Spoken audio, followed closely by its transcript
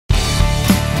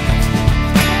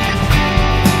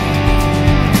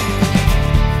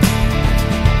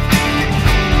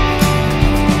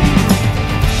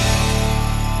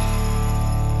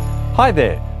Hi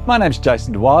there, my name's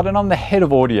Jason DeWild and I'm the Head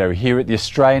of Audio here at the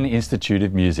Australian Institute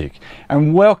of Music,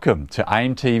 and welcome to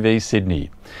AIM TV Sydney.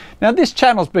 Now this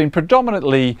channel's been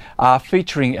predominantly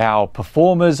featuring our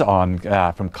performers on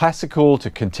from classical to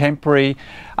contemporary,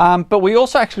 but we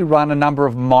also actually run a number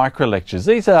of microlectures.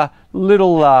 These are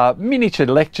little miniature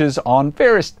lectures on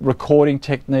various recording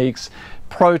techniques,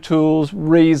 Pro Tools,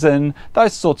 Reason,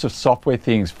 those sorts of software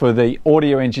things for the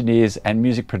audio engineers and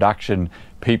music production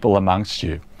people amongst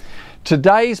you.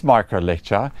 Today's micro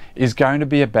lecture is going to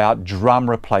be about drum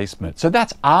replacement. So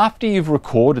that's after you've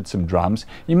recorded some drums,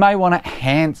 you may want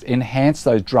to enhance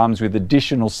those drums with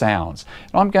additional sounds.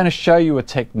 And I'm going to show you a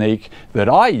technique that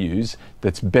I use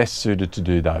that's best suited to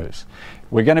do those.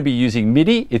 We're going to be using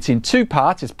MIDI. It's in two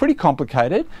parts. It's pretty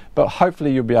complicated, but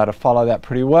hopefully you'll be able to follow that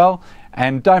pretty well.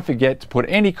 And don't forget to put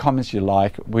any comments you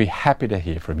like. We're happy to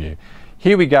hear from you.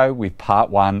 Here we go with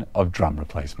part one of drum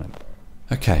replacement.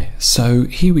 Okay, so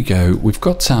here we go. We've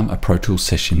got a Pro Tools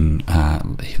session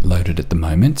loaded at the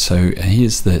moment. So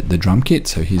here's the drum kit.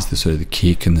 So here's the sort of the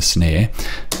kick and the snare.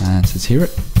 So let's hear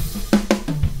it.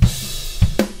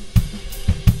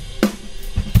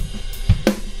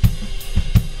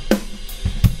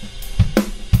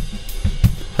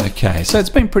 Okay, so it's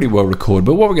been pretty well recorded,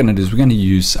 but what we're going to do is we're going to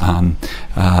use some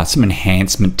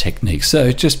enhancement techniques.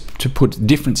 So just to put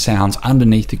different sounds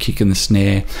underneath the kick and the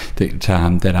snare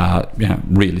that are, you know,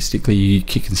 realistically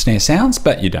kick and snare sounds,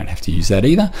 but you don't have to use that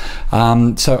either.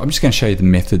 So I'm just going to show you the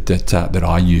method that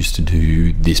I use to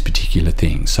do this particular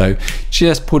thing. So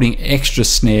just putting extra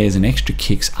snares and extra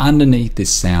kicks underneath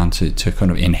this sound to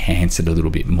kind of enhance it a little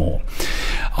bit more.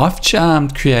 I've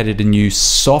created a new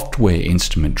software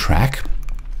instrument track.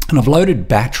 And I've loaded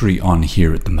Battery on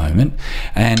here at the moment,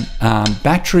 and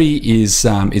Battery is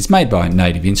it's made by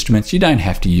Native Instruments. You don't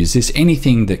have to use this.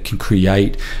 Anything that can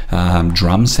create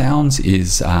drum sounds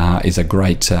is a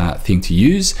great thing to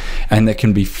use, and that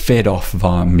can be fed off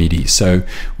via MIDI. So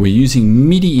we're using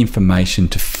MIDI information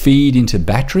to feed into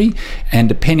Battery, and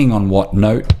depending on what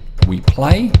note we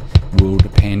play will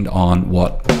depend on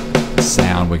what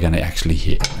sound we're going to actually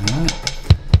hit. All right?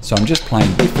 So I'm just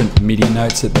playing different MIDI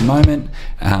notes at the moment,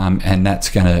 and that's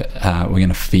gonna we're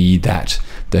gonna feed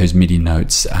those MIDI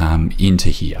notes into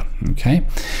here. Okay.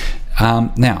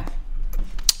 Now,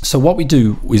 so what we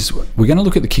do is we're going to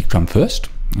look at the kick drum first.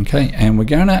 Okay, and we're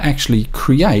going to actually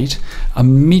create a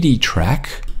MIDI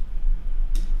track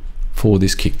for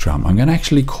this kick drum. I'm going to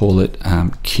actually call it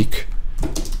Kick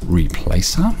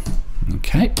Replacer.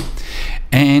 Okay,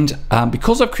 and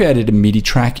because I've created a MIDI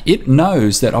track, it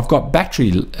knows that I've got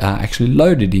Battery actually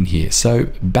loaded in here. So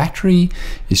Battery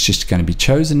is just going to be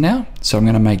chosen now. So I'm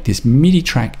going to make this MIDI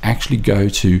track actually go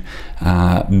to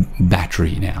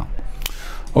Battery now.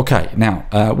 Okay, now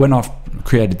when I've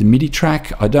created the MIDI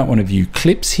track, I don't want to view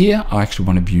clips here. I actually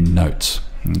want to view notes.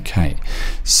 Okay,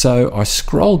 so I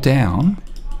scroll down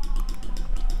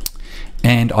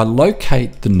and I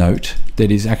locate the note that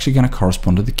is actually going to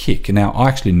correspond to the kick. And now I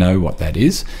actually know what that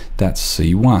is. That's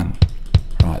C1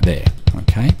 right there,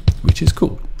 okay, which is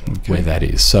cool. Okay. Where that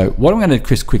is. So what I'm going to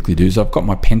just quickly do is I've got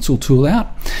my pencil tool out,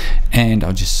 and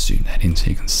I'll just zoom that in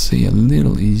so you can see a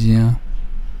little easier.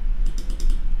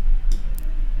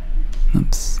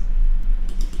 Oops.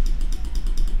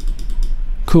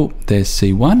 Cool, there's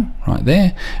C1 right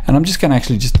there, and I'm just going to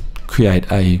actually just create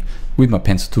with my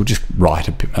pencil tool, just write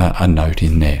a note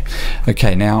in there.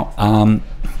 Okay, now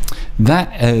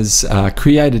that has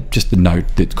created just a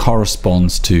note that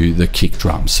corresponds to the kick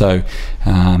drum. So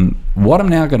what I'm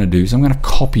now going to do is I'm going to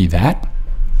copy that,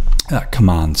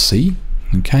 Command C.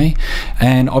 Okay,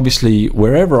 and obviously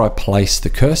wherever I place the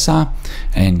cursor,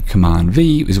 and Command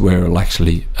V is where it'll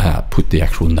actually put the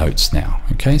actual notes now.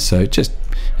 Okay, so just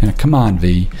Command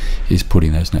V is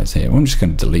putting those notes there. I'm just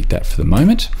going to delete that for the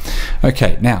moment.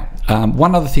 Okay, now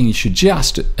one other thing you should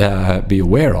just be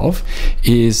aware of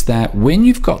is that when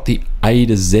you've got the A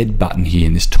to Z button here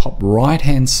in this top right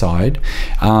hand side,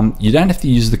 you don't have to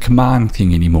use the command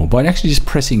thing anymore. By actually just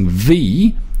pressing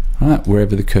V, right,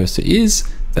 wherever the cursor is,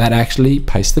 that actually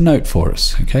pastes the note for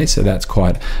us. Okay, so that's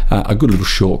quite a good little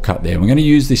shortcut there. We're going to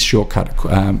use this shortcut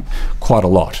quite a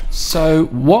lot. So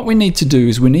what we need to do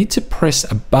is we need to press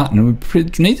a button. We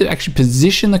need to actually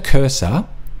position the cursor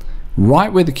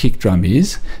right where the kick drum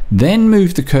is, then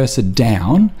move the cursor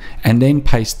down and then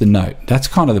paste the note. That's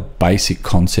kind of the basic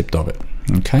concept of it.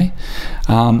 Okay,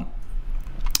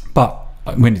 but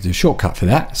we need to do a shortcut for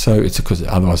that, so it's because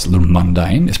otherwise it's a little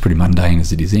mundane. It's pretty mundane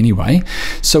as it is anyway.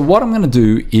 So what I'm going to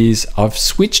do is I've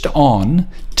switched on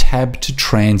tab to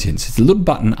transients. It's a little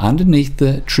button underneath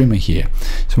the trimmer here.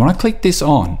 So when I click this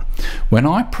on, when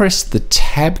I press the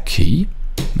tab key,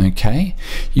 okay,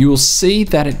 you will see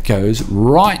that it goes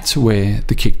right to where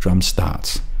the kick drum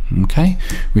starts, okay,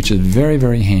 which is very,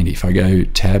 very handy. If I go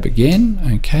tab again,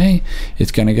 okay,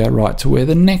 it's going to go right to where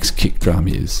the next kick drum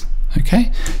is.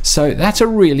 Okay, so that's a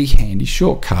really handy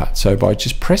shortcut. So by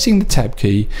just pressing the tab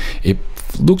key, it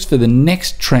looks for the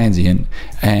next transient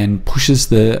and pushes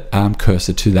the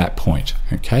cursor to that point.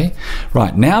 Okay,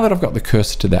 right, now that I've got the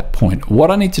cursor to that point,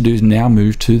 what I need to do is now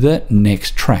move to the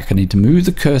next track. I need to move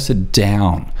the cursor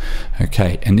down.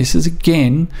 Okay, and this is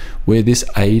again where this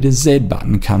A to Z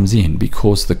button comes in,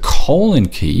 because the colon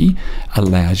key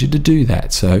allows you to do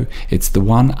that. So it's the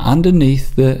one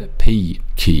underneath the P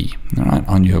key, all right,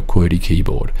 on your QWERTY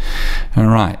keyboard. All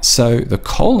right, so the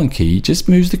colon key just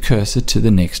moves the cursor to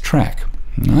the next track.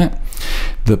 All right,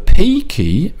 the P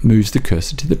key moves the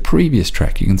cursor to the previous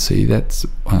track. You can see that's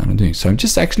what I'm doing. So I'm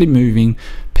just actually moving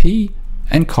P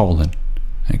and colon.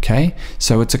 Okay,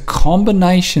 so it's a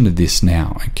combination of this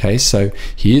now. Okay, so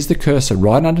here's the cursor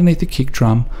right underneath the kick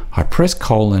drum. I press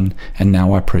colon, and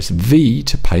now I press V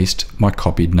to paste my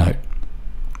copied note.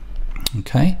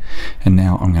 Okay, and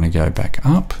now I'm going to go back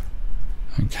up.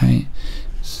 Okay,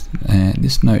 and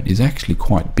this note is actually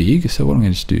quite big, so what I'm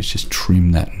going to do is just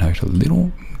trim that note a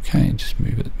little. Okay, just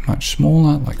move it much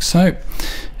smaller like so,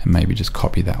 and maybe just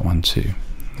copy that one too.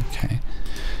 Okay,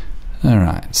 all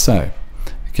right, so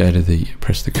go to the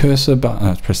press the cursor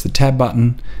button, press the tab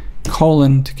button,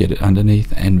 colon to get it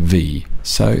underneath, and V.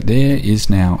 So there is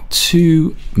now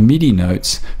 2 MIDI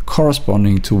notes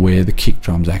corresponding to where the kick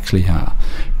drums actually are.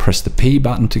 Press the P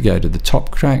button to go to the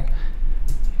top track,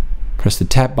 press the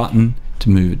tab button to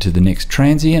move it to the next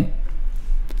transient,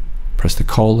 press the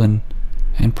colon,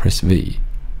 and press V.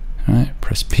 All right,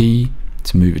 press P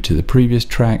to move it to the previous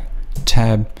track,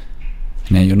 tab.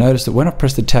 Now you'll notice that when I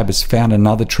press the tab, it's found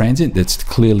another transient that's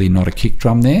clearly not a kick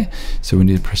drum there. So we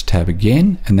need to press tab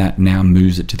again, and that now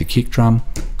moves it to the kick drum,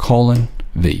 colon,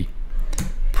 V.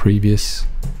 Previous.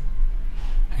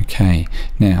 Okay,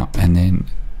 now, and then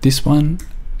this one,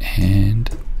 and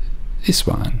this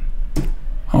one.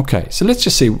 Okay, so let's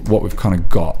just see what we've kind of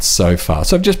got so far.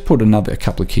 So I've just put a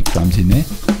couple of kick drums in there.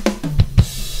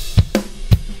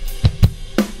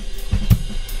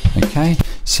 Okay,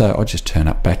 so I'll just turn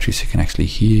up battery so you can actually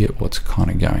hear what's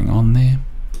kind of going on there.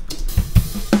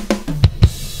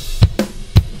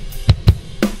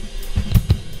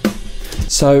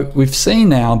 So we've seen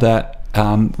now that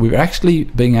we're actually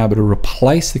being able to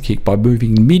replace the kick by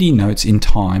moving MIDI notes in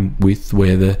time with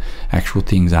where the actual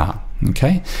things are.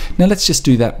 Okay, now let's just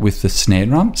do that with the snare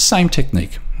drum, same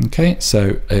technique. Okay,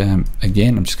 so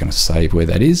again, I'm just going to save where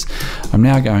that is. I'm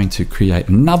now going to create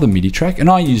another MIDI track, and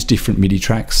I use different MIDI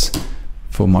tracks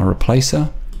for my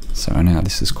replacer. So now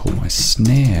this is called my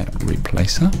snare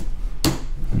replacer.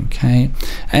 Okay,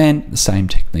 and the same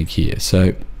technique here.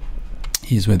 So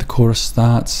here's where the chorus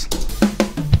starts.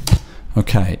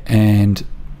 Okay, and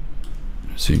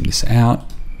zoom this out,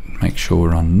 make sure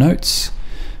we're on notes.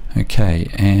 Okay,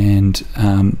 and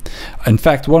in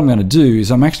fact what I'm going to do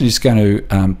is I'm actually just going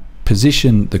to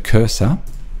position the cursor,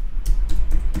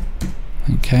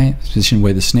 okay, position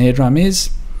where the snare drum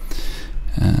is,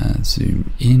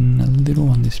 zoom in a little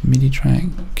on this MIDI track,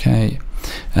 okay,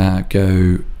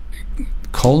 go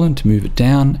colon to move it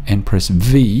down and press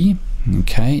V.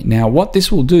 Okay, now what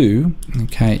this will do,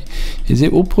 okay, is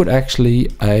it will put actually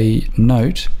a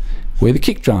note where the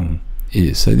kick drum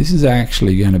is. So this is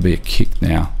actually going to be a kick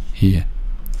now here.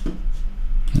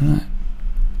 All right.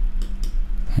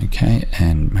 Okay,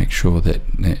 and make sure that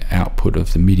the output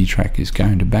of the MIDI track is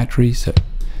going to battery. So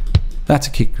that's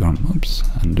a kick drum. Oops,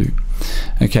 undo.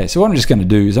 Okay, so what I'm just going to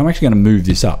do is I'm actually going to move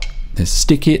this up. There's a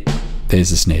stick hit, there's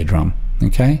the snare drum.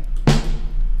 Okay,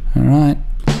 all right.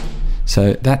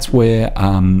 So that's where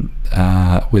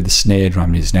the snare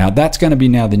drum is. Now that's going to be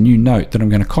now the new note that I'm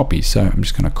going to copy. So I'm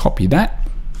just going to copy that.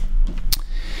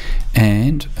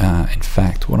 And in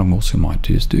fact, what I also might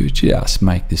do is just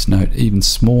make this note even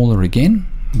smaller again.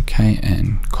 Okay,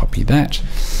 and copy that.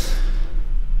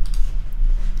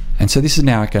 And so this is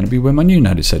now going to be where my new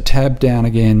note is. So tab down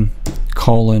again,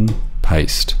 colon,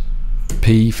 paste.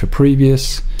 P for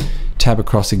previous. Tab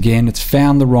across again. It's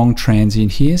found the wrong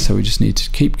transient here, so we just need to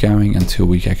keep going until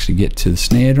we actually get to the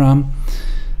snare drum.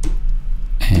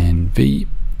 And V.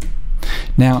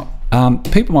 Now,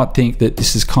 people might think that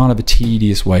this is kind of a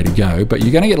tedious way to go, but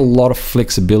you're going to get a lot of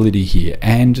flexibility here.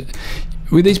 And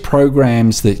with these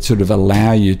programs that sort of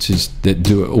allow you to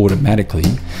do it automatically,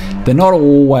 they're not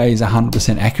always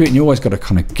 100% accurate, and you always got to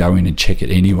kind of go in and check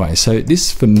it anyway. So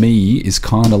this, for me, is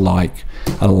kind of like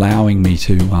allowing me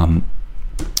to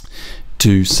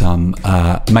do some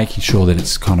making sure that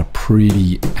it's kind of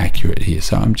pretty accurate here.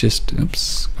 So I'm just,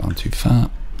 oops, gone too far.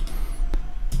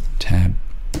 tab,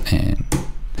 and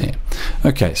there.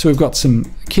 Okay, so we've got some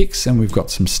kicks and we've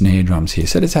got some snare drums here.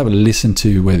 So let's have a listen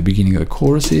to where the beginning of the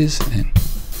chorus is. And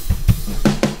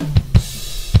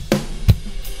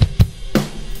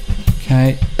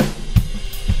okay.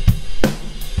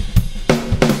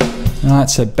 Alright,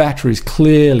 so battery's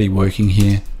clearly working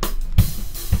here.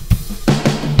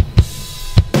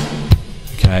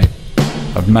 Okay,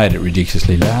 I've made it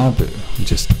ridiculously loud, but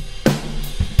just...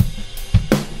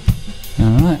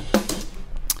 Alright.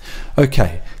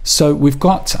 Okay, so we've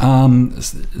got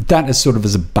that as sort of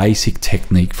as a basic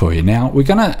technique for you. Now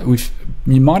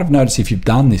you might have noticed if you've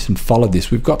done this and followed this,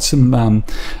 we've got some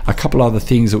a couple other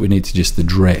things that we need to just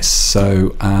address.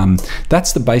 So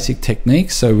that's the basic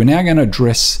technique. So we're now going to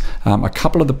address a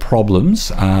couple of the problems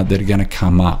that are going to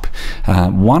come up.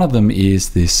 One of them is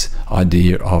this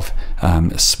idea of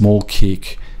a small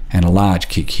kick and a large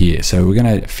kick here. So we're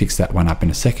going to fix that one up in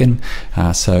a second.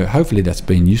 So hopefully that's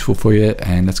been useful for you,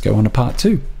 and let's go on to part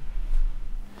 2.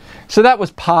 So that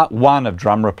was part 1 of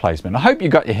drum replacement. I hope you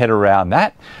got your head around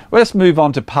that. Well, let's move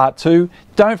on to part 2.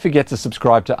 Don't forget to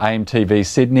subscribe to AMTV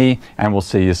Sydney, and we'll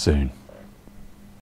see you soon.